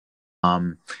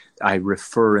I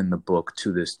refer in the book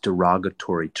to this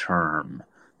derogatory term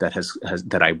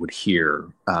that I would hear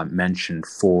mentioned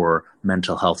for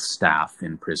mental health staff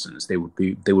in prisons. They would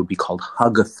be called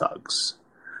hug-a-thugs.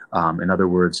 In other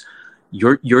words,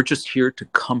 you're just here to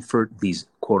comfort these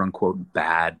quote unquote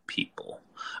bad people,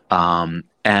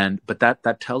 but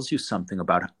that tells you something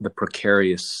about the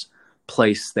precarious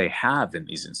place they have in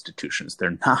these institutions.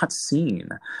 They're not seen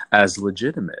as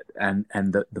legitimate. And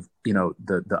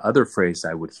the other phrase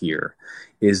I would hear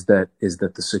is that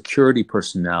the security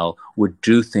personnel would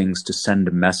do things to send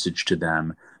a message to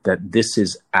them that this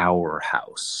is our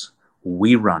house.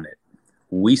 We run it.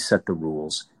 We set the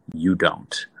rules. You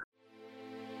don't.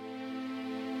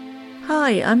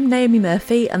 Hi, I'm Naomi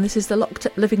Murphy, and this is the Locked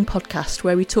Up Living podcast,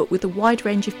 where we talk with a wide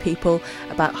range of people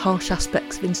about harsh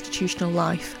aspects of institutional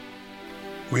life.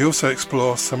 We also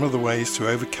explore some of the ways to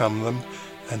overcome them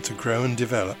and to grow and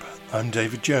develop. I'm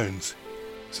David Jones.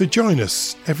 So join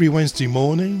us every Wednesday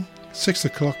morning, 6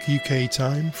 o'clock UK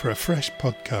time, for a fresh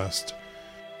podcast.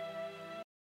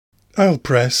 Eyal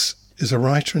Press is a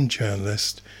writer and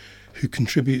journalist who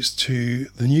contributes to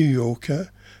The New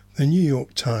Yorker, The New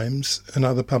York Times and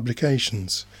other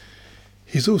publications.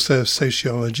 He's also a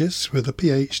sociologist with a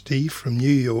PhD from New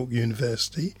York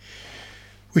University,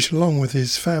 which along with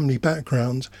his family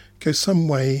background goes some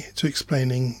way to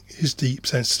explaining his deep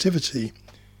sensitivity.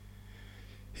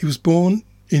 He was born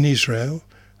in Israel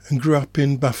and grew up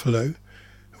in Buffalo,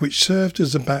 which served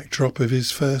as a backdrop of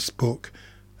his first book,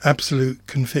 Absolute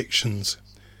Convictions.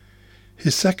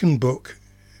 His second book,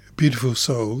 Beautiful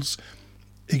Souls,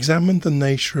 examined the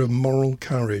nature of moral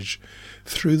courage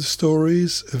through the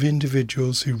stories of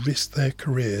individuals who risked their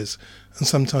careers and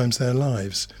sometimes their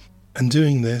lives, and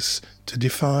doing this to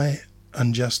defy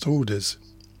unjust orders.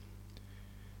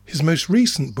 His most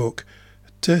recent book,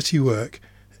 Dirty Work,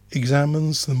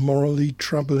 examines the morally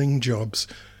troubling jobs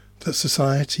that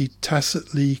society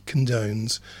tacitly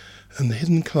condones and the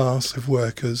hidden class of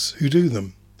workers who do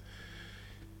them.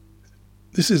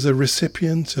 This is a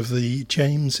recipient of the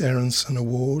James Aronson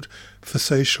Award for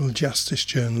Social Justice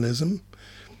Journalism,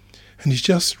 and he's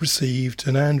just received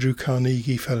an Andrew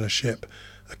Carnegie Fellowship,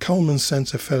 a Cullman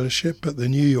Center Fellowship at the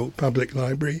New York Public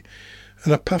Library,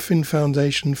 and a Puffin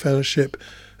Foundation Fellowship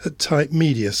at Type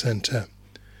Media Center.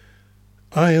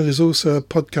 Eyal is also a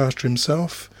podcaster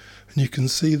himself, and you can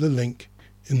see the link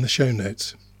in the show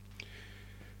notes.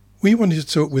 We wanted to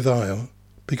talk with Eyal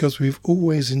because we've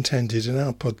always intended in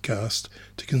our podcast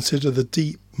to consider the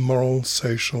deep moral,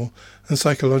 social and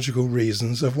psychological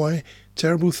reasons of why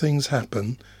terrible things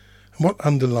happen and what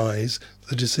underlies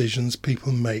the decisions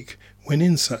people make when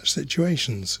in such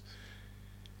situations.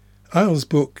 Eyal's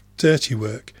book, Dirty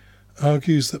Work,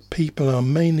 argues that people are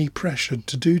mainly pressured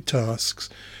to do tasks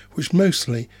which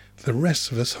mostly the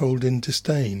rest of us hold in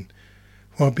disdain,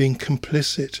 while being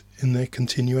complicit in their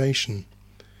continuation.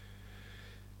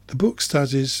 The book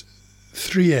studies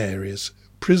three areas: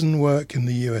 prison work in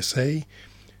the USA,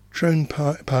 drone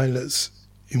pilots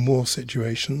in war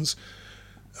situations,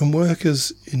 and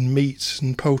workers in meat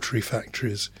and poultry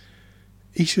factories.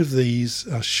 Each of these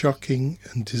are shocking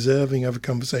and deserving of a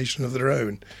conversation of their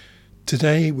own.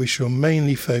 Today we shall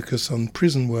mainly focus on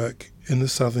prison work in the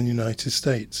southern United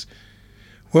States.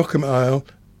 Welcome, Eyal,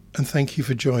 and thank you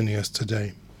for joining us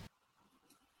today.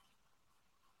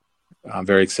 I'm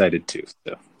very excited too.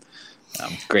 So,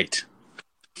 great.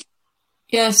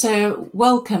 Yeah, so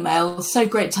welcome, Elle. So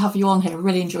great to have you on here. I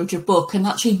really enjoyed your book, and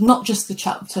actually not just the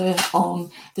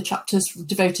chapters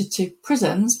devoted to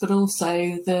prisons, but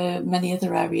also the many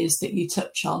other areas that you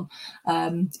touch on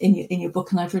in your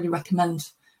book. And I'd really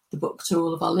recommend the book to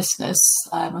all of our listeners.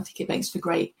 I think it makes for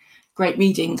great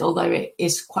reading, although it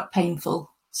is quite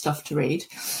painful stuff to read.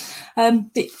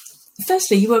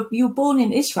 Firstly, you were born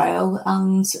in Israel,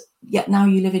 and yet now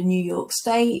you live in New York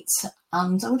State.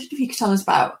 And I wondered if you could tell us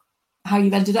about how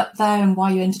you've ended up there and why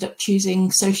you ended up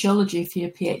choosing sociology for your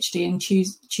PhD and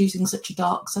choosing such a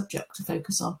dark subject to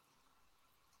focus on.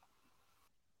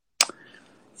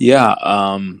 Yeah,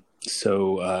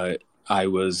 so I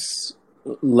was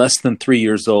less than 3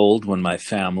 years old when my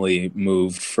family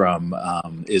moved from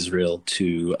Israel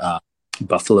to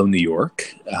Buffalo, New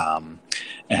York.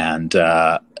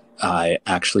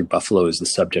 Buffalo is the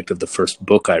subject of the first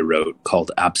book I wrote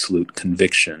called Absolute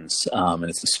Convictions. And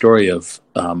it's the story of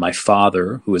my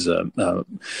father, who is a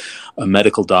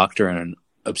medical doctor and an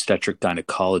obstetric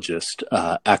gynecologist,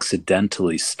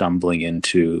 accidentally stumbling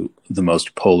into the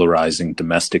most polarizing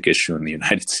domestic issue in the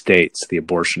United States, the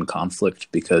abortion conflict,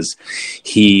 because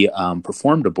he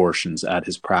performed abortions at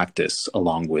his practice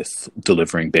along with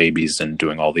delivering babies and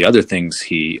doing all the other things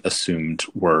he assumed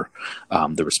were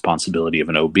the responsibility of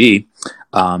an OB.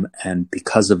 and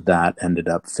because of that, ended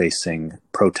up facing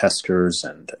protesters,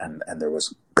 and there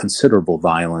was considerable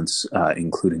violence,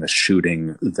 including a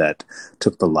shooting that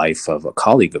took the life of a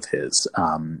colleague of his,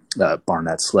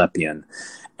 Barnett Slepian.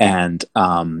 And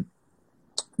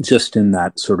just in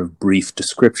that sort of brief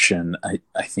description,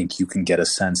 I think you can get a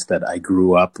sense that I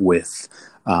grew up with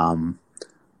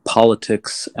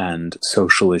politics and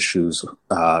social issues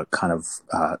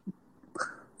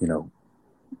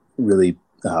really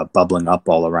bubbling up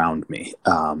all around me.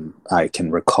 I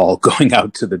can recall going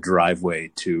out to the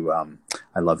driveway to,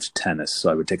 I loved tennis, so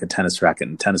I would take a tennis racket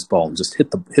and a tennis ball and just hit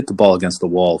the ball against the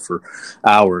wall for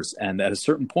hours. And at a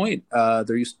certain point,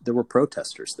 there were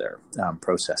protesters there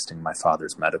protesting my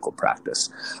father's medical practice.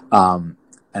 And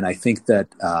I think that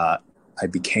I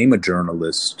became a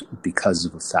journalist because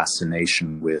of a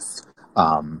fascination with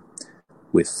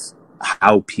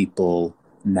how people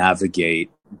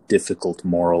navigate difficult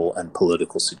moral and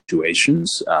political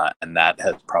situations, and that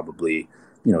has probably,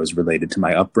 is related to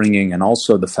my upbringing, and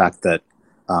also the fact that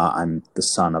I'm the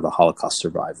son of a Holocaust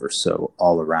survivor. So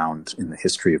all around in the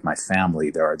history of my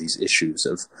family, there are these issues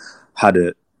of how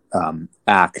to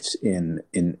act in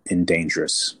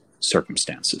dangerous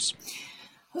circumstances.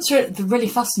 That's really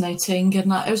fascinating,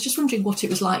 and I was just wondering what it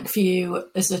was like for you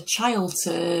as a child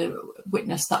to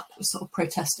witness that sort of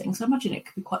protesting. So I imagine it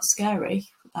could be quite scary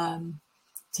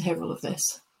to hear all of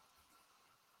this.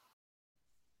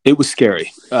 It was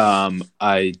scary.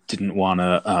 I didn't want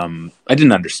to. I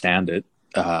didn't understand it.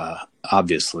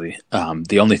 Obviously,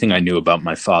 the only thing I knew about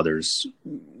my father's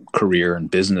career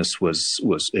and business was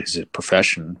his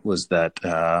profession was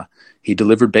that he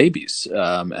delivered babies,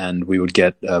 and we would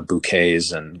get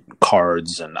bouquets and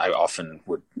cards, and I often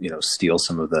would steal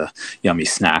some of the yummy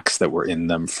snacks that were in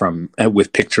them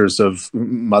with pictures of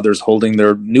mothers holding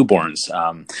their newborns.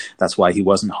 That's why he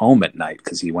wasn't home at night,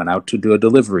 because he went out to do a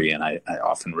delivery, and I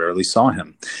often rarely saw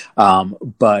him.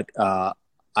 But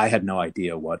I had no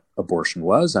idea what abortion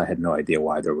was. I had no idea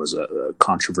why there was a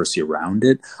controversy around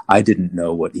it. I didn't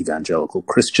know what evangelical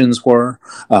Christians were.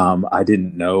 I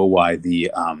didn't know why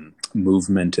the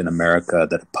movement in America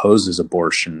that opposes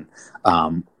abortion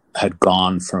had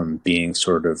gone from being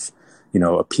sort of,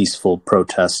 a peaceful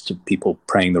protest of people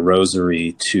praying the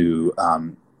rosary to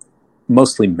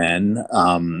mostly men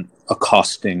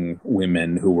accosting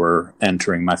women who were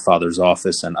entering my father's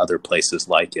office and other places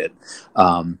like it.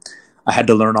 I had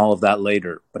to learn all of that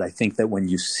later, but I think that when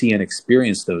you see and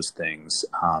experience those things,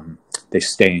 they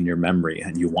stay in your memory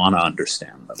and you want to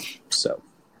understand them. So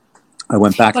I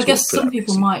went back to it. I guess some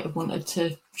people might have wanted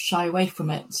to shy away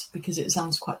from it because it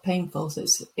sounds quite painful. So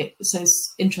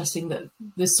it's interesting that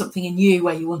there's something in you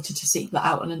where you wanted to seek that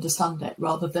out and understand it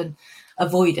rather than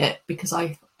avoid it, because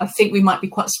I think we might be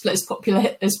quite split as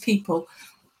popular as people.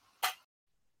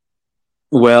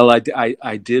 Well,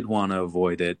 I did want to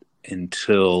avoid it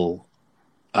until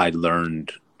I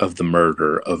learned of the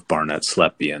murder of Barnett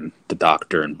Slepian, the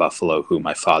doctor in Buffalo who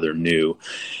my father knew.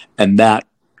 And that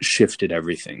shifted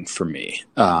everything for me.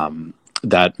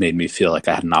 That made me feel like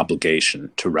I had an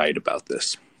obligation to write about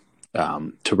this,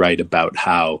 to write about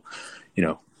how,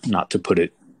 not to put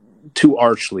it too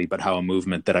archly, but how a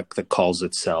movement that calls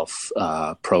itself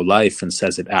pro-life and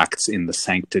says it acts in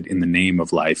the name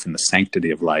of life, in the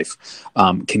sanctity of life,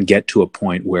 can get to a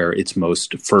point where its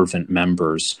most fervent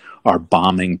members are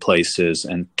bombing places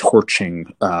and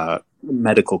torching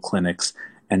medical clinics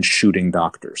and shooting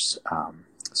doctors.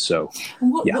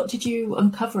 What did you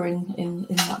uncover in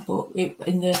that book,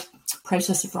 in the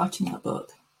process of writing that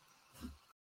book?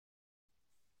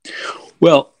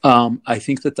 Well, I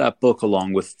think that book,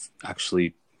 along with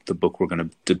actually the book we're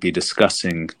going to be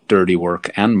discussing, Dirty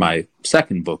Work, and my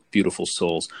second book, Beautiful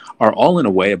Souls, are all in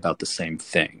a way about the same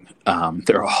thing.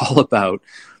 They're all about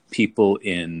people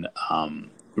in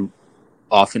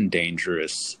often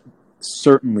dangerous,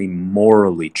 certainly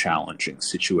morally challenging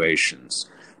situations,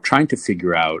 trying to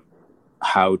figure out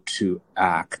how to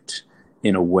act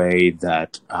in a way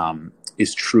that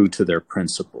is true to their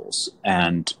principles.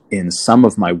 And in some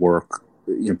of my work,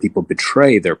 people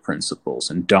betray their principles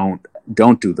and don't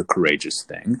do the courageous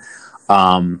thing.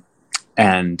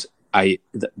 And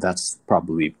that's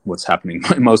probably what's happening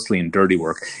mostly in Dirty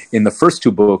Work. In the first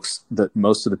two books,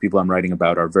 most of the people I'm writing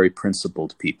about are very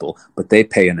principled people, but they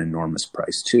pay an enormous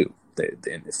price too.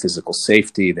 They physical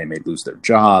safety, they may lose their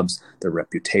jobs, their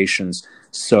reputations.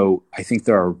 So I think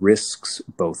there are risks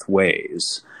both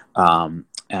ways.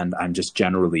 And I'm just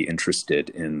generally interested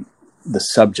in the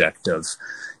subject of,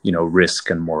 risk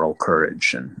and moral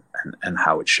courage and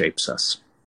how it shapes us.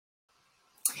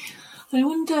 I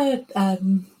wonder,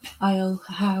 Eyal,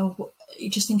 how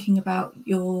just thinking about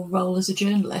your role as a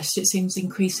journalist, it seems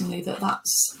increasingly that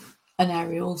that's an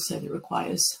area also that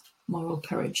requires moral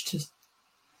courage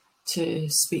to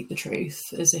speak the truth,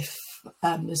 as if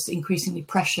there's increasingly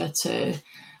pressure to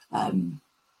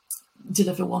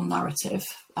deliver one narrative,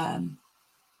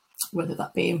 whether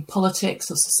that be in politics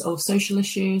or social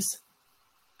issues.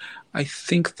 I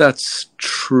think that's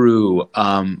true.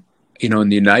 In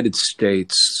the United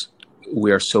States,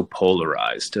 we are so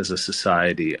polarized as a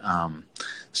society.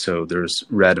 So there's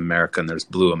red America and there's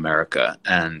blue America,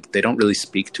 and they don't really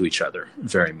speak to each other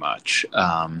very much.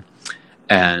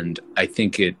 And I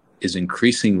think it is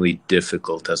increasingly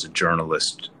difficult as a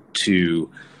journalist to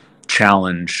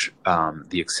challenge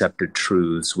the accepted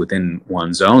truths within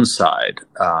one's own side,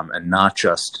 and not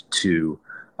just to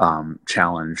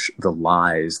challenge the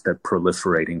lies that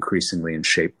proliferate increasingly and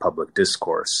shape public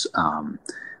discourse,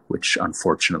 which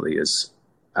unfortunately is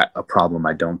a problem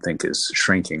I don't think is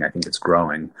shrinking. I think it's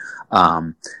growing.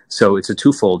 So it's a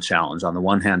twofold challenge. On the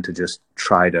one hand, to just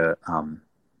try to,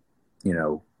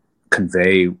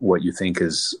 convey what you think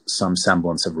is some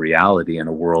semblance of reality in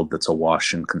a world that's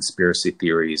awash in conspiracy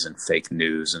theories and fake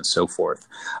news and so forth.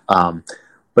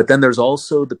 But then there's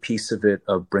also the piece of it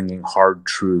of bringing hard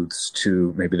truths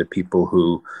to maybe the people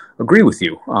who agree with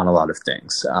you on a lot of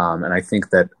things. And I think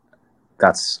that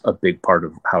that's a big part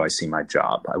of how I see my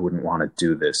job. I wouldn't want to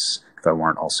do this if I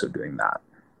weren't also doing that.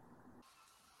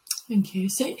 Thank you.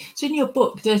 So in your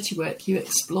book, Dirty Work, you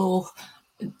explore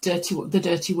the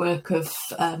dirty work of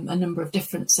a number of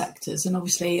different sectors, and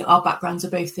obviously our backgrounds are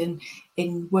both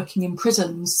in working in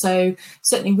prisons. So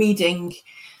certainly reading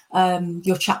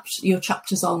your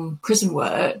chapters on prison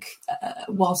work,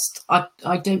 whilst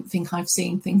I don't think I've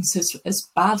seen things as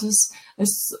bad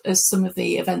as some of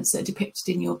the events that are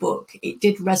depicted in your book, it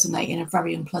did resonate in a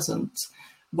very unpleasant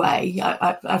way.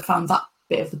 I found that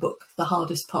bit of the book the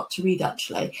hardest part to read,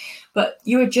 actually. But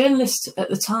you were a journalist at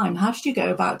the time. How did you go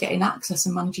about getting access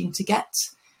and managing to get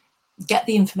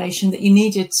the information that you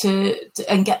needed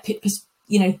and get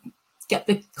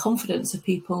the confidence of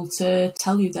people to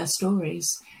tell you their stories,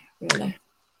 really?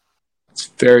 It's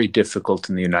very difficult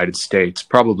in the United States,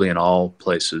 probably in all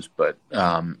places, but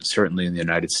certainly in the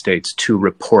United States, to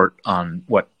report on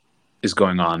what is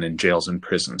going on in jails and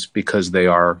prisons, because they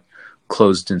are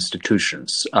closed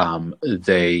institutions.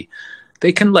 They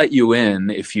can let you in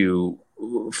if you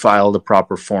file the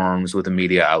proper forms with a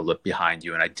media outlet behind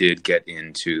you. And I did get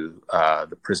into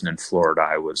the prison in Florida.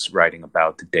 I was writing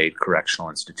about the Dade Correctional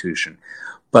Institution.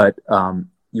 But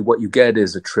what you get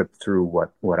is a trip through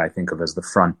what I think of as the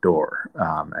front door.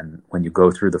 And when you go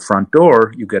through the front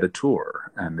door, you get a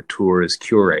tour, and the tour is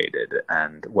curated,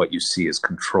 and what you see is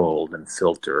controlled and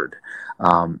filtered.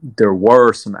 There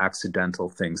were some accidental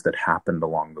things that happened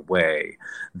along the way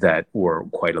that were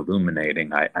quite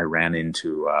illuminating. I ran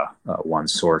into one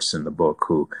source in the book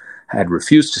who had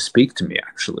refused to speak to me,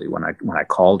 actually, when I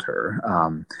called her.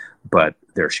 But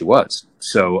there she was.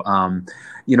 So,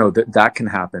 that can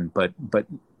happen. But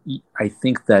I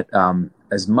think that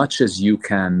as much as you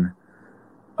can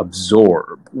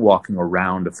absorb walking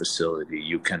around a facility,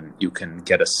 you can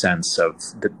get a sense of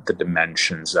the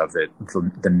dimensions of it,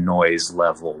 the noise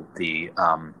level, the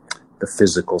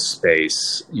physical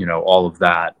space, all of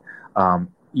that.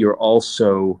 You're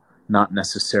also not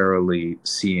necessarily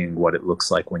seeing what it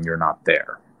looks like when you're not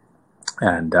there.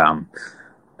 And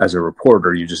as a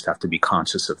reporter, you just have to be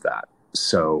conscious of that.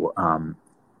 So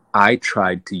I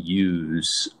tried to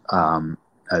use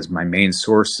as my main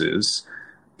sources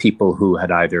people who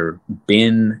had either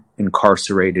been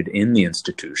incarcerated in the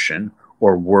institution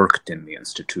or worked in the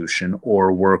institution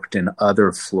or worked in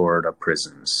other Florida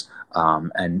prisons,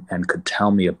 and could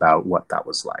tell me about what that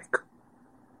was like.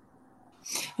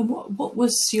 And what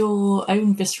was your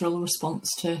own visceral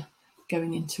response to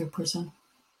going into a prison?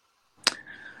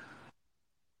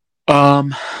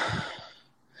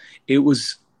 It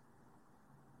was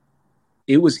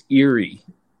eerie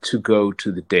to go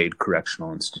to the Dade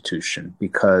Correctional Institution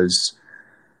because,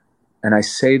 and I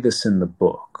say this in the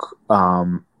book,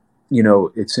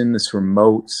 it's in this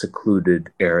remote,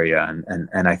 secluded area,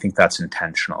 and I think that's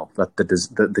intentional. That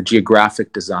the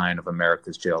geographic design of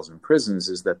America's jails and prisons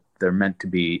is that they're meant to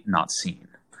be not seen,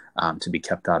 to be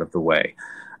kept out of the way.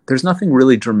 There's nothing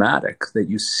really dramatic that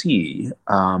you see.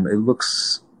 It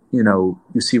looks, you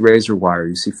see razor wire,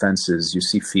 you see fences, you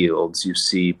see fields, you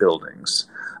see buildings.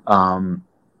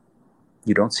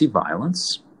 You don't see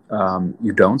violence.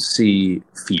 You don't see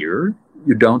fear.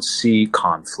 You don't see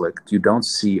conflict. You don't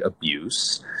see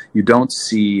abuse. You don't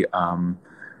see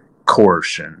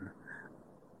coercion.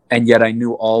 And yet I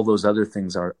knew all those other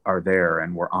things are there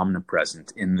and were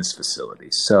omnipresent in this facility.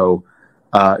 So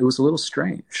it was a little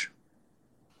strange.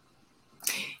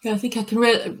 Yeah, I think I can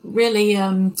really.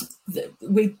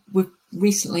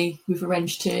 We've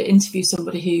arranged to interview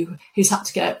somebody who's had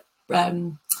to get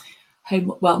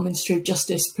Ministry of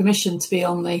Justice permission to be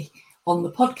on the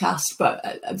podcast. But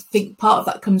I think part of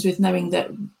that comes with knowing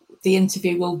that the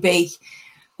interview will be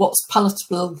what's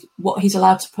palatable, what he's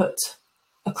allowed to put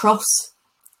across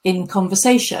in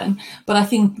conversation. But I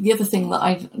think the other thing that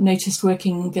I've noticed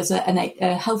working as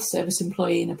a health service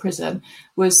employee in a prison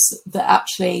was that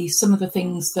actually some of the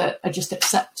things that are just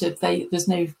accepted, there's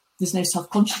no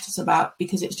self-consciousness about,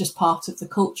 because it's just part of the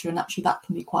culture, and actually that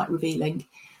can be quite revealing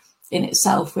in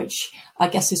itself, which I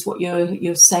guess is what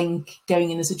you're saying going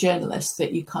in as a journalist,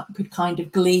 that you could kind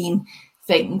of glean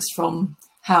things from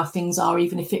how things are,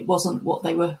 even if it wasn't what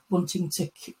they were wanting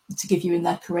to give you in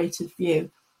their curated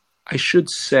view. I should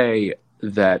say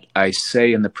that I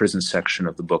say in the prison section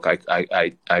of the book,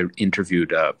 I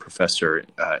interviewed a professor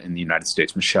in the United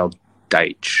States, Michelle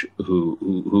Deitch,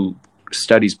 who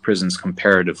studies prisons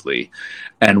comparatively.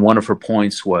 And one of her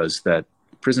points was that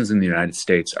prisons in the United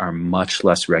States are much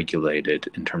less regulated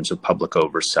in terms of public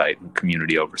oversight and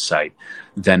community oversight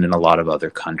than in a lot of other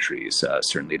countries,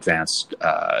 certainly advanced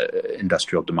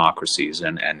industrial democracies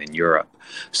and in Europe.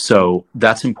 So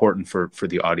that's important for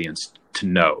the audience to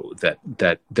know,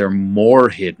 that they're more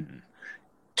hidden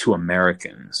to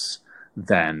Americans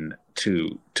than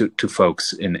to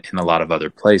folks in a lot of other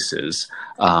places.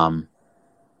 And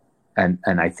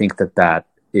I think that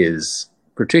is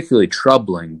particularly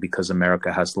troubling because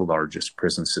America has the largest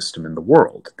prison system in the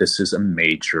world. This is a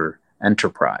major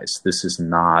enterprise. This is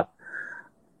not,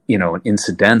 an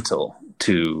incidental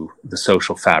to the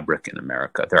social fabric in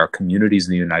America. There are communities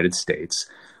in the United States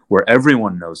where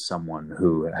everyone knows someone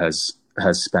who has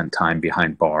spent time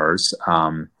behind bars,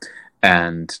 and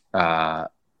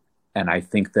I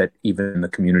think that even in the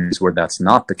communities where that's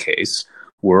not the case,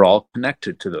 we're all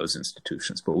connected to those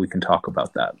institutions. But we can talk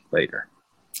about that later.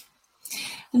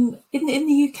 And in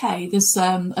the UK, there's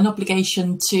an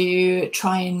obligation to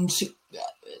try and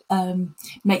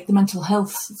make the mental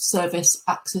health service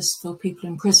access for people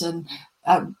in prison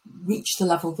reach the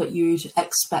level that you'd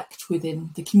expect within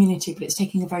the community, but it's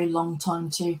taking a very long time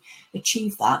to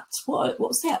achieve that.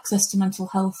 What's the access to mental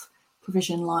health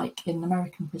provision like in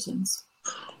American prisons?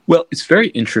 Well, it's very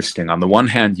interesting. On the one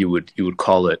hand, you would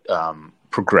call it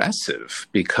progressive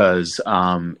because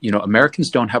Americans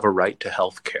don't have a right to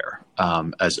health care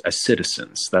as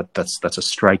citizens. That's a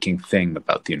striking thing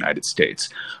about the United States.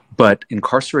 But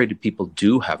incarcerated people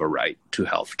do have a right to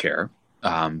health care.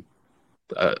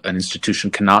 An institution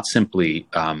cannot simply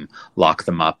lock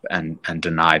them up and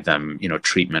deny them,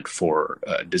 treatment for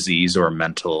disease or a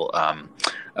mental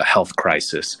health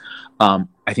crisis.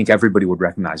 I think everybody would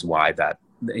recognize why that,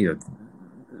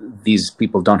 these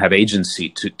people don't have agency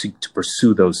to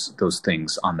pursue those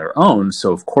things on their own.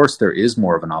 So of course there is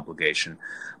more of an obligation,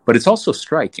 but it's also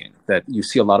striking that you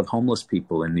see a lot of homeless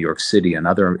people in New York City and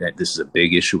this is a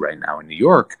big issue right now in New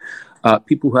York,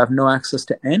 people who have no access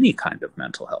to any kind of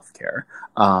mental health care.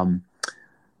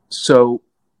 So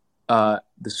the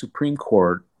Supreme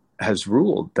Court has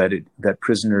ruled that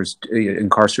prisoners,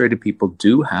 incarcerated people,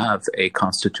 do have a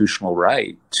constitutional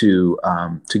right to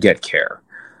get care.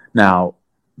 Now,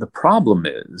 the problem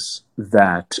is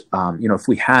that if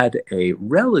we had a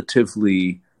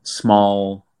relatively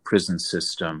small prison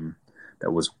system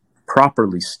that was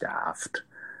properly staffed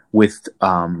with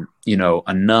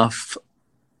enough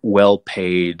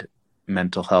well-paid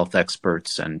mental health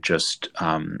experts and just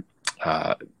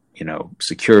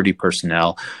security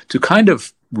personnel to kind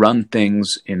of run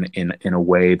things in a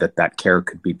way that care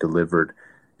could be delivered,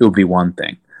 it would be one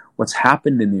thing. What's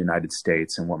happened in the United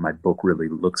States, and what my book really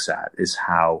looks at, is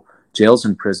how jails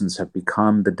and prisons have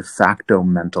become the de facto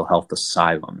mental health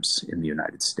asylums in the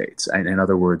United States. And in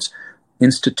other words,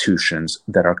 institutions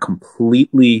that are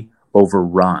completely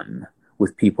overrun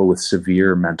with people with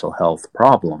severe mental health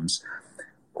problems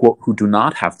who do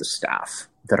not have the staff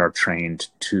that are trained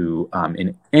to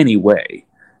in any way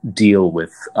deal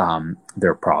with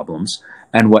their problems.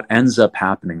 And what ends up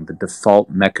happening, the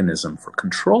default mechanism for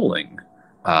controlling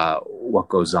what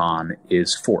goes on,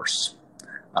 is force,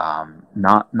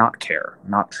 not care,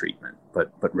 not treatment,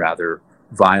 but rather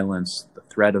violence, the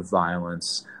threat of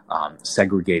violence,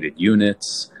 segregated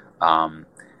units,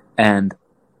 and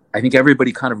I think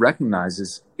everybody kind of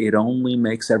recognizes it only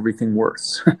makes everything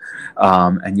worse,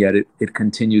 and yet it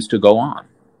continues to go on.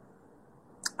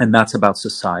 And that's about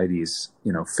society's,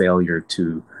 failure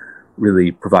to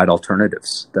really provide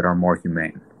alternatives that are more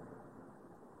humane.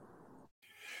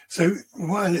 So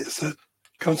while it's a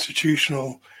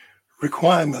constitutional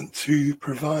requirement to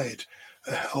provide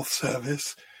health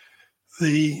service,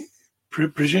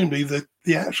 presumably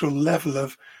the actual level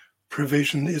of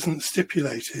provision isn't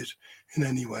stipulated in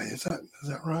any way. Is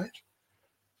that right?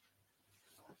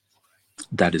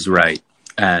 That is right.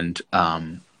 And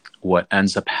what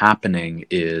ends up happening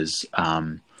is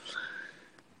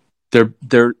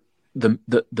the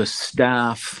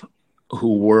staff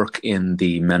who work in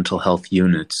the mental health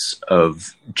units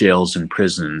of jails and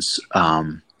prisons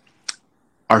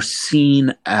are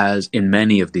seen as, in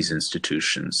many of these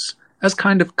institutions, as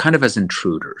kind of as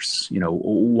intruders.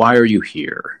 Why are you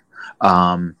here?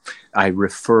 I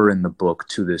refer in the book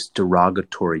to this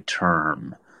derogatory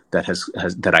term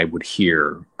that I would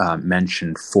hear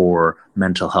mentioned for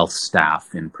mental health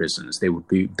staff in prisons. They would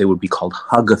be called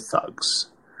hug-a-thugs.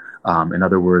 In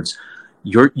other words,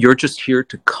 you're just here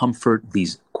to comfort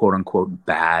these quote unquote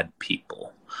bad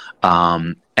people.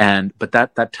 But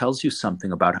that tells you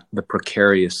something about the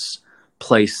precarious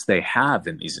place they have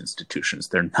in these institutions.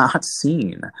 They're not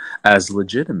seen as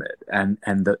legitimate. And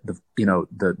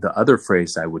the other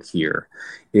phrase I would hear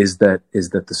is that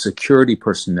the security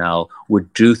personnel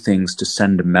would do things to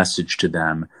send a message to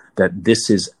them that this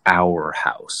is our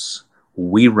house.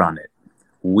 We run it.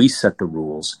 We set the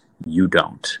rules. You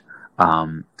don't.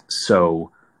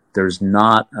 So there's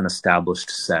not an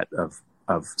established set of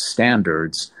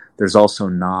standards. There's also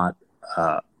not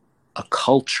a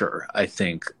culture, I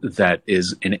think, that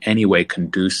is in any way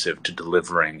conducive to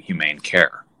delivering humane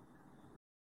care.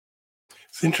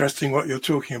 It's interesting what you're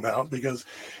talking about, because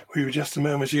we were just a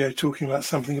moment ago talking about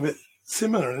something a bit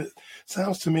similar, and it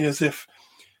sounds to me as if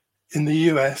in the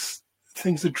US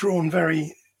things are drawn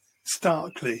very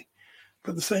starkly,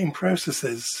 but the same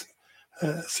processes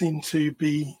seem to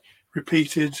be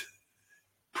repeated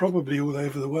probably all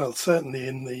over the world, certainly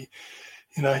in the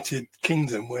United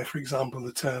Kingdom, where, for example,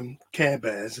 the term Care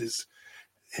Bears is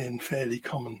in fairly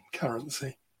common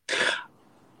currency.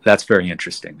 That's very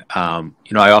interesting. I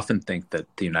often think that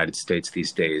the United States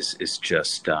these days is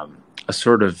just a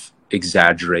sort of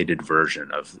exaggerated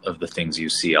version of the things you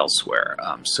see elsewhere.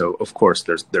 So, of course,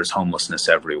 there's homelessness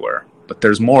everywhere, but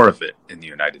there's more of it in the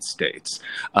United States.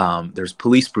 There's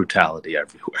police brutality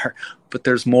everywhere, but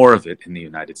there's more of it in the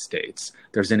United States.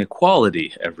 There's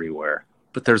inequality everywhere,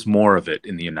 but there's more of it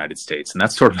in the United States. And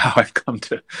that's sort of how I've come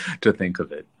to think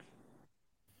of it.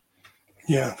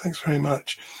 Yeah, thanks very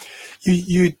much.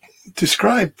 You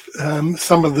describe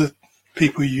some of the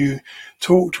people you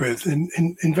talked with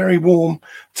in very warm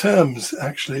terms,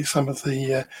 actually, some of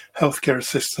the healthcare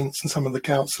assistants and some of the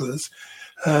counsellors.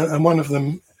 And one of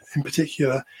them in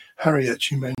particular,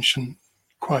 Harriet, you mentioned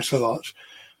quite a lot.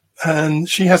 And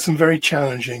she has some very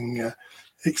challenging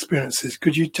experiences.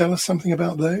 Could you tell us something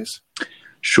about those?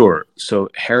 Sure. So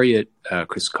Harriet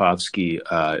Kryskovsky,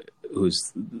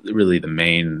 who's really the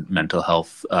main mental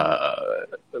health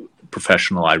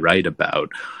professional I write about,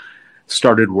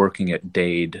 started working at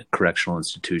Dade Correctional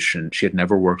Institution. She had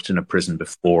never worked in a prison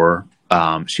before.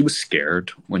 She was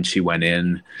scared when she went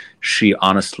in. She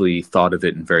honestly thought of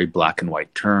it in very black and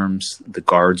white terms. The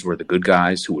guards were the good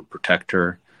guys who would protect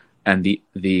her, and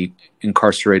the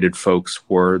incarcerated folks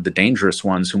were the dangerous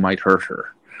ones who might hurt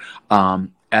her.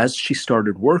 As she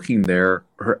started working there,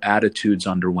 her attitudes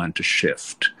underwent a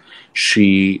shift.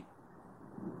 She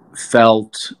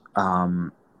felt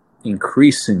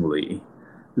increasingly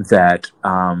that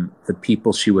the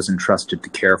people she was entrusted to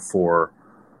care for,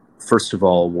 first of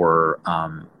all, were,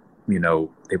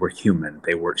 they were human.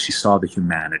 She saw the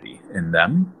humanity in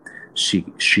them.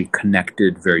 She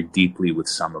connected very deeply with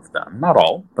some of them, not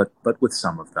all, but with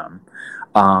some of them.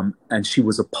 And she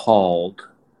was appalled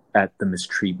at the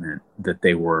mistreatment that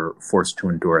they were forced to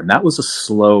endure. And that was a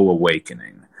slow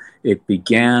awakening. It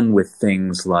began with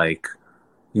things like,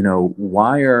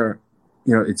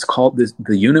 it's called this,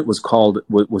 the unit was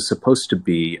supposed to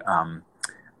be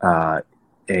a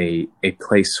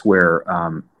place where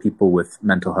people with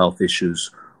mental health issues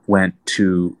went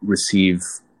to receive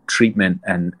treatment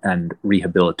and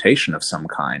rehabilitation of some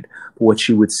kind. But what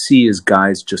you would see is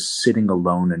guys just sitting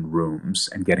alone in rooms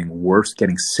and getting worse,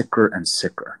 getting sicker and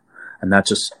sicker. And that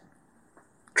just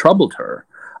troubled her.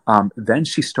 Then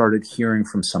she started hearing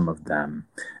from some of them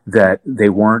that they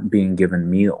weren't being given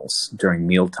meals during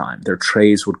mealtime. Their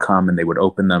trays would come and they would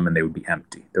open them and they would be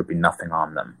empty. There'd be nothing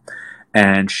on them.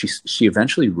 And she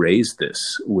eventually raised this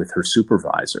with her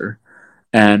supervisor,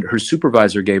 and her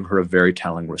supervisor gave her a very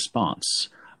telling response.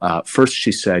 First,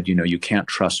 she said, you can't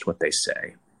trust what they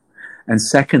say. And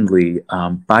secondly,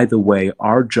 by the way,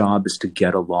 our job is to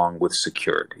get along with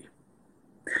security.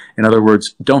 In other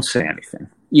words, don't say anything.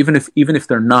 Even if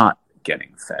they're not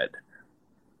getting fed,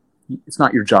 it's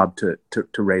not your job to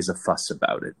raise a fuss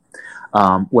about it.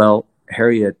 Well,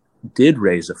 Harriet did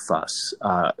raise a fuss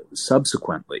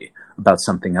subsequently about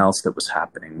something else that was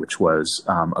happening, which was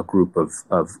a group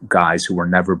of guys who were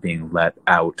never being let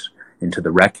out into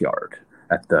the rec yard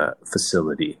at the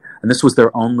facility. And this was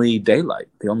their only daylight,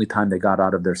 the only time they got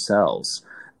out of their cells.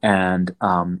 And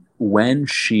when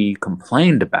she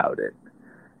complained about it,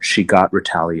 she got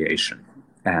retaliation.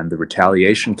 And the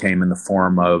retaliation came in the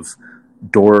form of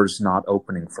doors not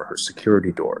opening for her,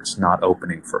 security doors not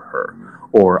opening for her,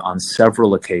 or on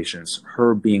several occasions,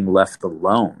 her being left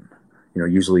alone.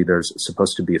 Usually there's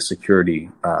supposed to be a security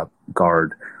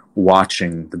guard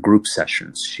watching the group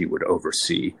sessions she would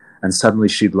oversee, and suddenly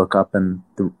she'd look up and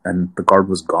the guard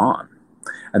was gone.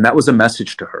 And that was a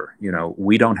message to her,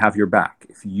 we don't have your back.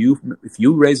 If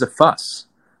you raise a fuss,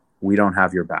 we don't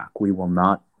have your back. We will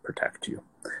not protect you.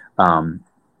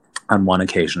 On one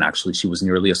occasion, actually, she was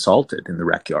nearly assaulted in the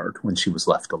rec yard when she was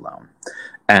left alone.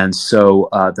 And so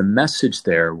the message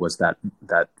there was that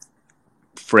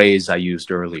phrase I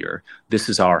used earlier, this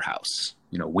is our house.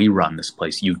 We run this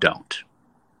place, you don't.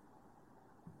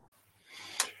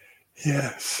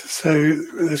 Yes, so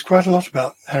there's quite a lot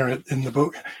about Harriet in the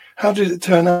book. How did it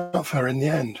turn out for her in the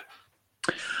end?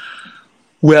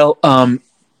 Well, I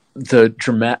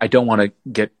don't want to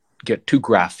get too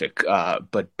graphic,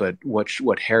 but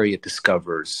what Harriet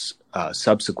discovers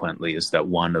subsequently is that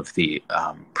one of the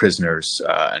prisoners,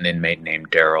 an inmate named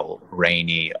Daryl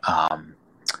Rainey,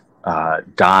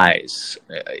 dies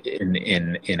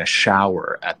in a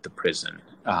shower at the prison,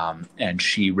 and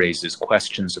she raises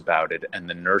questions about it, and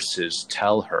the nurses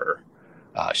tell her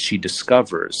she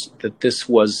discovers that this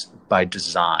was by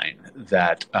design,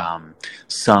 that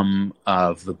some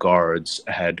of the guards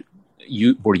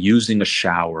were using a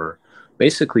shower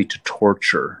basically to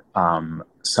torture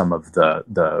some of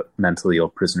the mentally ill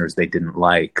prisoners they didn't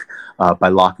like by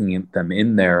locking them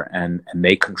in there, and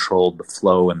they controlled the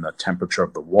flow and the temperature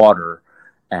of the water,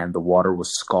 and the water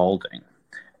was scalding.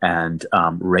 And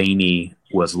Rainey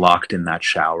was locked in that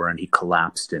shower, and he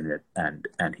collapsed in it,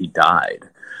 and he died.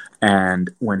 And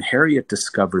when Harriet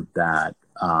discovered that,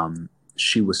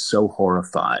 she was so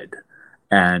horrified.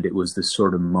 And it was this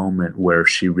sort of moment where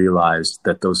she realized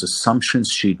that those assumptions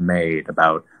she'd made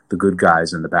about the good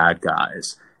guys and the bad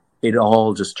guys, it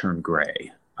all just turned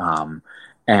gray.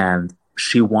 And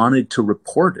she wanted to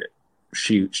report it.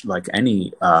 She, like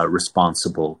any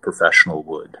responsible professional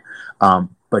would.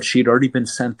 But she'd already been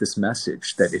sent this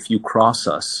message that if you cross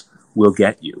us, we'll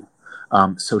get you.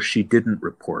 So she didn't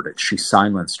report it. She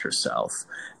silenced herself.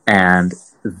 And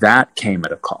that came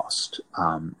at a cost.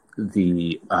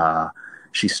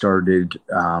 She started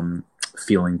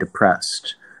feeling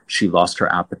depressed. She lost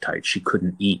her appetite. She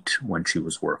couldn't eat when she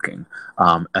was working.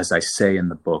 As I say in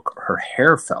the book, her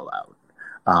hair fell out.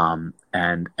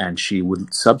 And she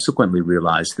would subsequently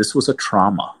realize this was a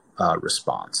trauma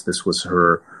response. This was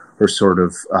her sort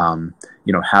of,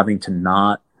 having to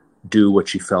not do what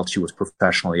she felt she was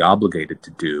professionally obligated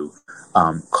to do,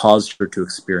 caused her to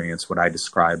experience what I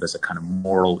describe as a kind of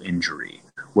moral injury,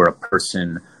 where a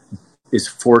person is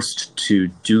forced to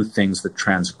do things that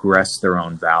transgress their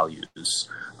own values,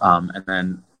 and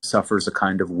then suffers a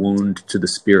kind of wound to the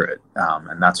spirit.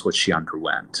 And that's what she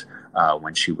underwent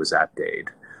when she was at Dade.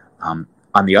 On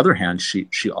the other hand,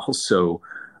 she also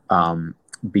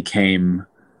became,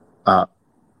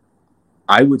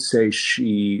 I would say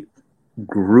she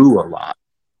grew a lot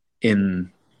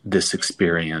in this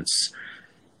experience.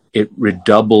 It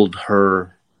redoubled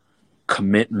her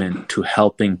commitment to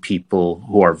helping people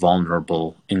who are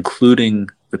vulnerable, including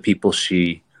the people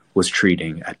she was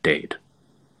treating at Dade.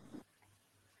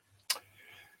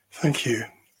 Thank you.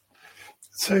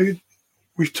 So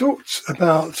we've talked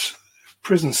about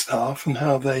prison staff and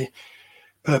how they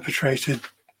perpetrated,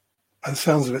 by the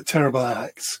sounds of it, terrible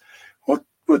acts.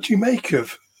 What do you make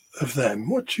of them?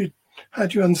 How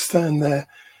do you understand their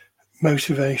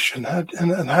motivation? How do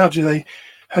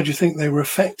you think they were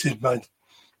affected by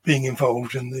being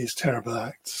involved in these terrible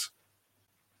acts?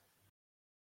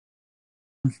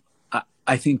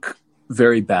 I think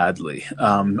very badly.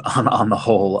 On the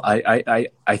whole,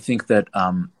 I think that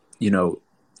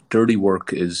dirty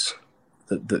work is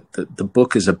the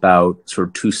book is about sort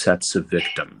of two sets of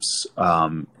victims.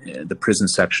 The prison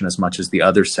section, as much as the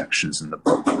other sections in the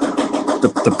book.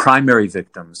 The primary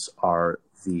victims are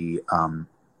the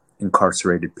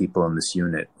incarcerated people in this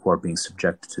unit who are being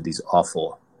subjected to these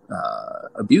awful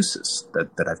abuses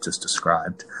that I've just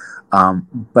described.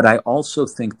 But I also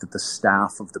think that the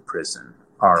staff of the prison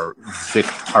are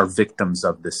victims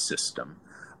of this system,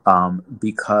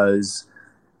 because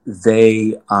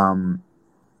they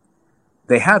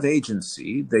they have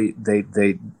agency.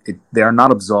 They are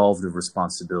not absolved of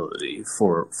responsibility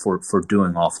for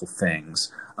doing awful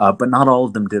things. But not all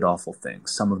of them did awful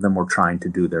things. Some of them were trying to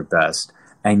do their best,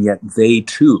 and yet they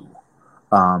too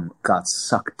got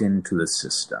sucked into the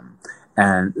system.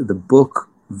 And the book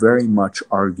very much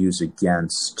argues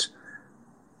against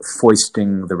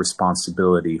foisting the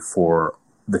responsibility for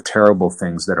the terrible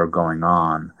things that are going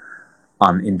on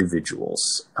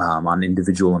individuals, on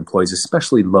individual employees,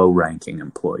 especially low-ranking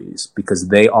employees, because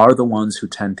they are the ones who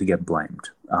tend to get blamed.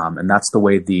 And that's the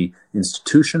way the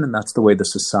institution and that's the way the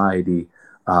society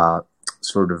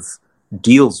sort of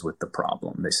deals with the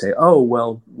problem. They say, oh,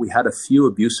 well, we had a few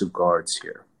abusive guards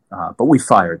here, but we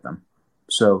fired them.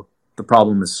 So the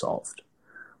problem is solved.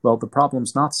 Well, the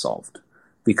problem's not solved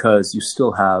because you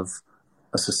still have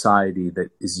a society that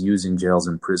is using jails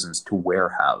and prisons to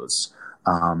warehouse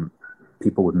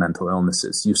people with mental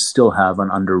illnesses. You still have an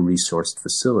under-resourced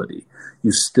facility.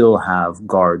 You still have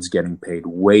guards getting paid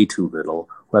way too little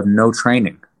who have no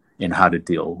training in how to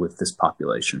deal with this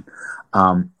population.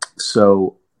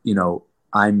 So,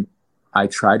 I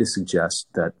try to suggest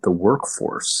that the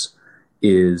workforce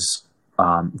is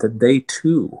that they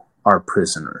too are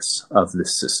prisoners of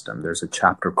this system. There's a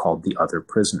chapter called The Other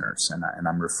Prisoners, and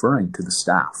I'm referring to the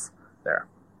staff there.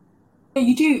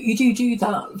 You do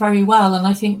that very well, and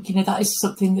I think that is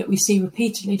something that we see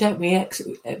repeatedly, don't we?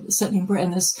 Certainly in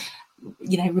Britain, there's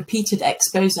repeated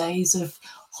exposés of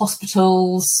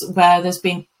hospitals where there's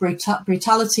been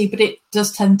brutality, but it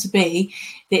does tend to be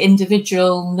the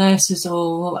individual nurses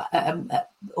or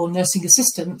nursing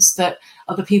assistants that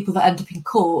are the people that end up in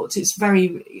court. It's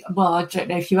very well. I don't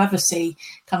know if you ever see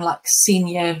kind of like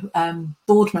senior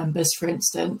board members, for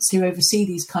instance, who oversee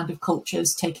these kind of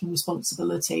cultures taking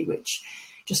responsibility, which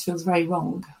just feels very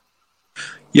wrong.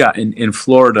 Yeah, in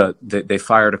Florida, they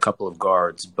fired a couple of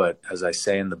guards, but as I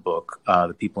say in the book,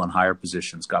 the people in higher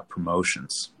positions got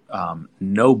promotions.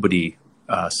 Nobody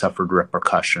suffered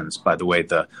repercussions. By the way,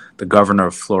 the governor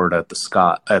of Florida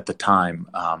at the time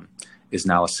is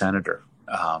now a senator.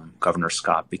 Governor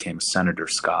Scott became Senator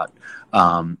Scott,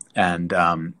 so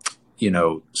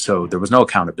there was no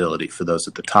accountability for those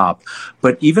at the top.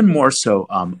 But even more so,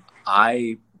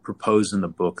 I propose in the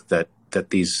book that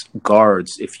these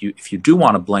guards, if you do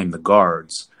want to blame the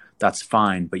guards, that's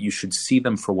fine, but you should see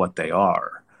them for what they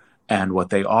are. And what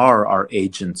they are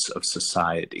agents of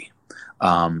society.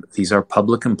 These are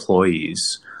public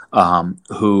employees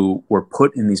who were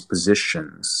put in these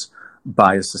positions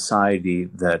by a society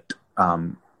that,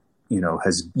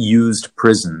 has used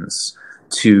prisons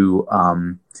to,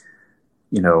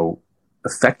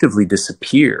 effectively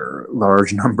disappear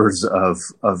large numbers of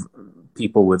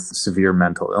people with severe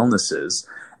mental illnesses.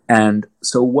 And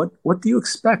so what do you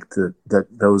expect that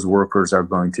those workers are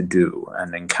going to do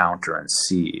and encounter and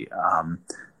see?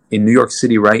 In New York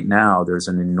City right now, there's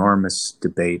an enormous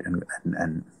debate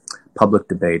and public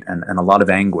debate and a lot of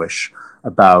anguish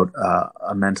about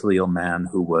a mentally ill man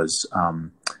who was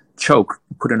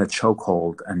put in a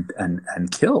chokehold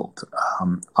and killed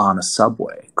on a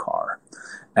subway car.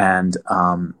 And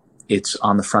it's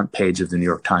on the front page of the New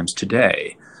York Times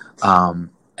today.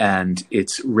 And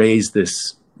it's raised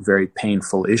this very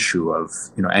painful issue of,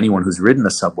 anyone who's ridden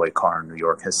a subway car in New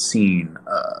York has seen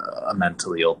a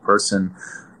mentally ill person,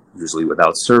 usually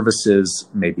without services,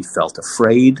 maybe felt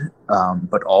afraid,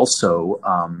 but also,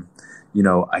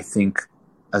 I think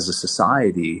as a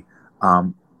society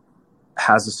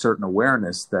has a certain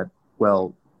awareness that,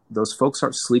 well, those folks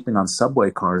aren't sleeping on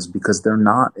subway cars because they're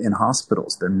not in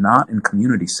hospitals, they're not in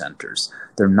community centers,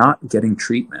 they're not getting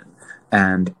treatment.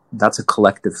 And that's a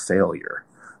collective failure.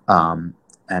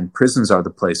 And prisons are the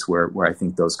place where I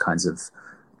think those kinds of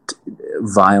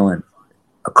violent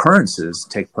occurrences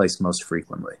take place most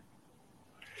frequently.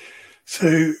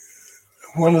 So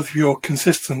one of your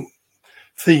consistent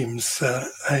themes,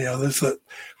 Eyal, is that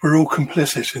we're all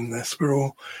complicit in this. We're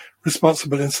all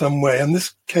responsible in some way. And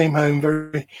this came home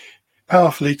very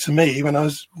powerfully to me when I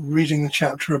was reading the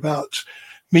chapter about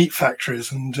meat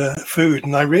factories and food.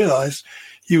 And I realized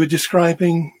you were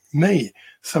describing me,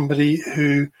 somebody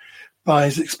who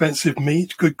buys expensive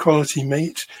meat, good quality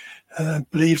meat,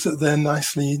 believes that they're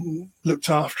nicely looked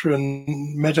after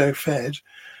and meadow fed.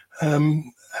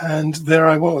 And there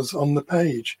I was on the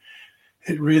page.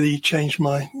 It really changed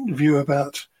my view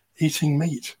about eating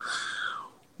meat.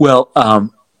 Well,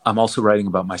 I'm also writing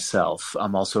about myself.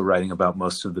 I'm also writing about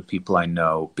most of the people I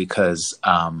know because,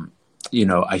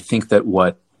 I think that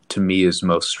what to me is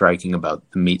most striking about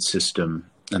the meat system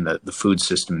and the food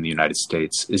system in the United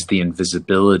States is the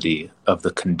invisibility of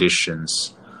the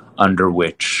conditions under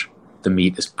which the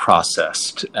meat is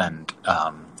processed. And,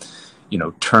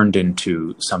 turned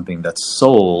into something that's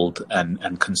sold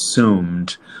and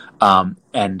consumed.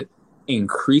 And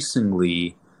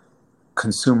increasingly,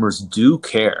 consumers do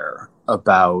care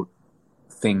about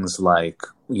things like,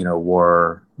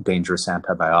 were dangerous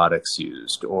antibiotics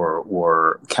used,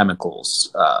 or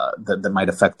chemicals that might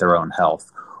affect their own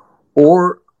health,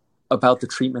 or about the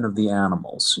treatment of the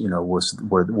animals.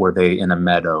 Were they in a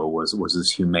meadow? Was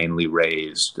this humanely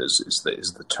raised? Is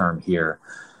the term here?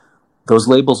 Those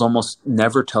labels almost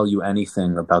never tell you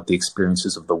anything about the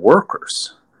experiences of the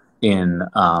workers in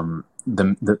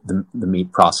the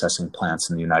meat processing plants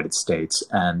in the United States.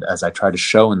 And as I try to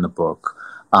show in the book,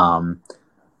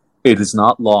 it is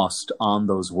not lost on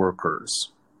those workers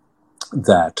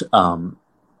that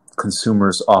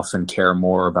consumers often care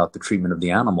more about the treatment of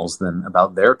the animals than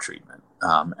about their treatment.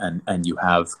 And you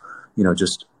have,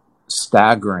 just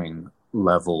staggering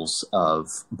levels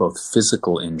of both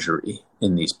physical injury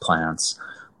in these plants,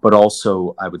 but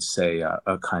also, I would say,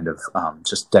 a kind of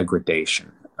just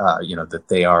degradation, that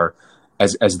they are,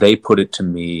 as they put it to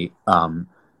me,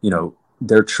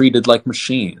 they're treated like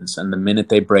machines. And the minute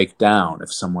they break down,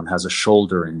 if someone has a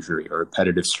shoulder injury or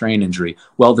repetitive strain injury,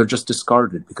 well, they're just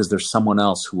discarded because there's someone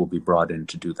else who will be brought in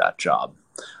to do that job.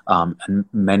 And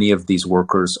many of these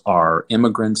workers are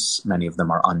immigrants. Many of them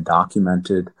are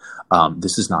undocumented.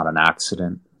 This is not an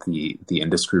accident. The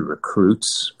industry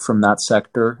recruits from that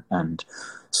sector. And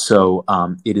so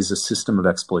it is a system of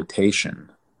exploitation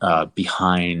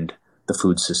behind the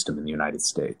food system in the United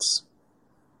States.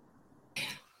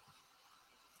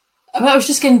 I was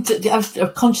just going to, I was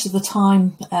conscious of the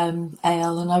time,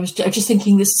 Eyal, and I was just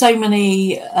thinking there's so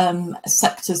many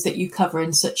sectors that you cover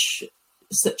in such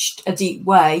a deep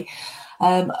way,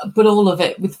 but all of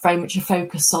it with very much a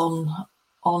focus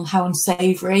on how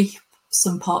unsavoury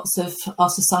some parts of our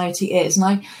society is. And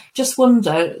I just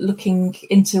wonder, looking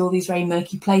into all these very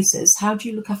murky places, how do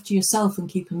you look after yourself and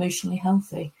keep emotionally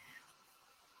healthy?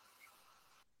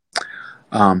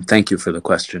 Thank you for the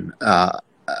question.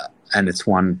 And it's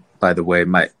one, by the way,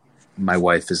 my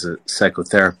wife is a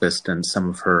psychotherapist, and some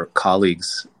of her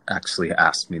colleagues actually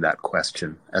asked me that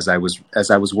question as I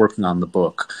was working on the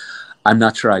book. I'm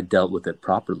not sure I dealt with it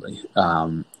properly.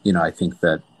 I think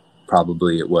that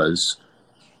probably it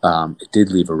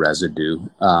did leave a residue.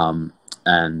 I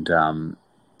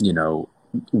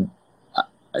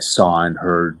saw and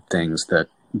heard things that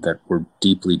were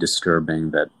deeply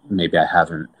disturbing that maybe I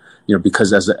haven't,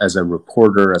 because as a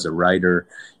reporter, as a writer,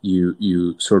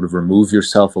 you sort of remove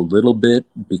yourself a little bit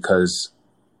because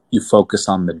you focus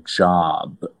on the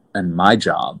job. And my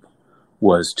job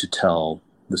was to tell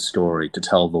the story, to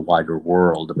tell the wider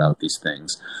world about these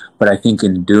things. But I think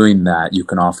in doing that, you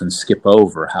can often skip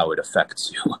over how it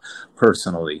affects you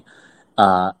personally.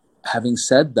 Having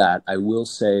said that, I will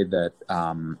say that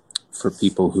for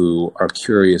people who are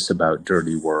curious about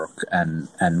dirty work, and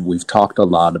we've talked a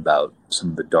lot about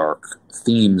some of the dark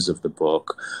themes of the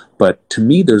book, but to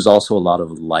me, there's also a lot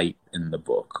of light in the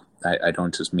book. I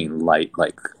don't just mean light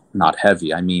like not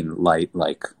heavy. I mean light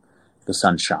like the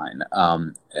sunshine,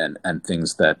 and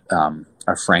things that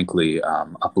are frankly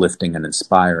uplifting and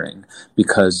inspiring,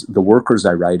 because the workers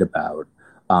I write about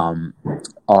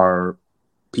are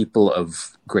people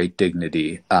of great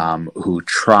dignity who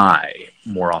try,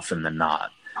 more often than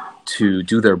not, to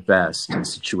do their best in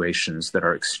situations that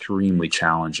are extremely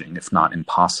challenging, if not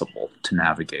impossible, to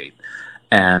navigate.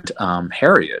 And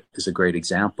Harriet is a great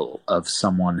example of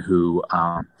someone who,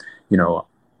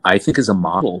 I think is a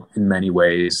model in many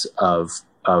ways of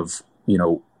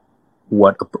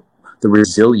what the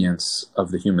resilience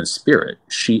of the human spirit.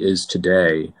 She is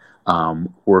today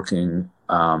working,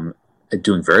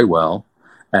 doing very well,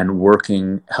 and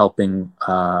working, helping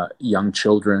young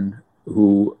children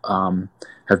who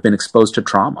have been exposed to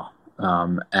trauma,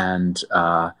 and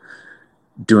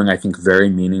doing, I think, very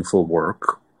meaningful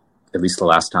work, at least the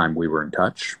last time we were in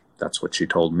touch. That's what she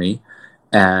told me.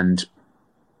 And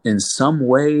in some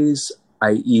ways,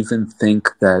 I even think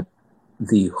that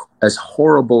as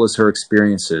horrible as her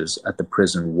experiences at the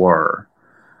prison were,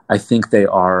 I think they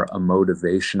are a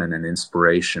motivation and an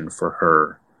inspiration for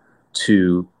her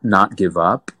to not give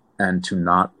up, and to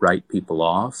not write people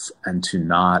off, and to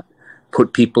not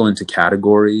put people into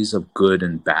categories of good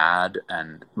and bad.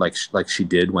 And like she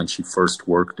did when she first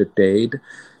worked at Dade,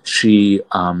 she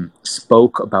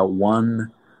spoke about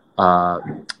one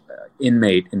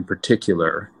inmate in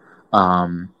particular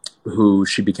who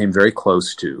she became very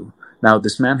close to. Now,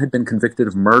 this man had been convicted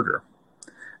of murder,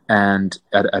 and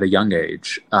at a young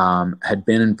age, had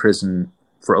been in prison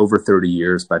for over 30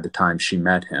 years by the time she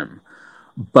met him,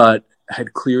 but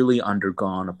had clearly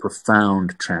undergone a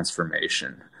profound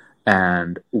transformation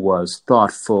and was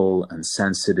thoughtful and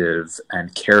sensitive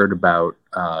and cared about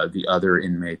the other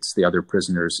inmates, the other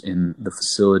prisoners in the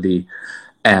facility,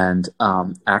 and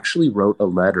actually wrote a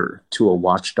letter to a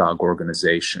watchdog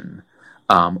organization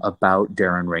about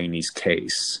Darren Rainey's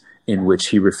case, in which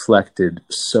he reflected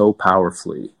so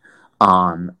powerfully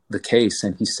on the case.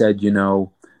 And he said,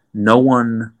 no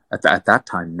one at that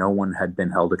time, no one had been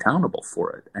held accountable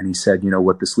for it. And he said,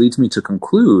 what this leads me to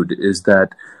conclude is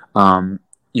that,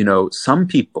 some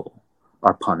people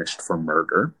are punished for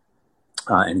murder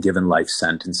and given life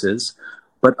sentences,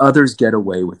 but others get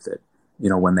away with it,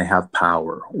 when they have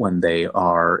power, when they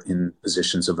are in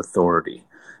positions of authority.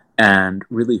 And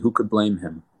really, who could blame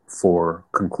him for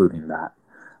concluding that?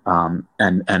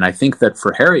 And I think that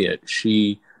for Harriet,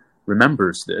 she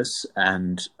remembers this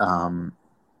and,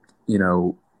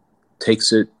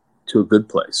 takes it to a good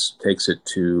place, takes it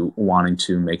to wanting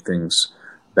to make things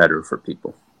better for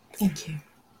people. Thank you.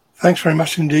 Thanks very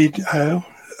much indeed, Eyal.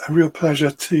 A real pleasure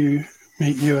to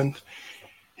meet you and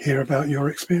hear about your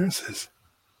experiences.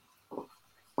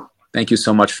 Thank you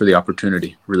so much for the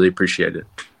opportunity. Really appreciate it.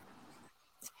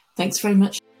 Thanks very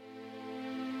much.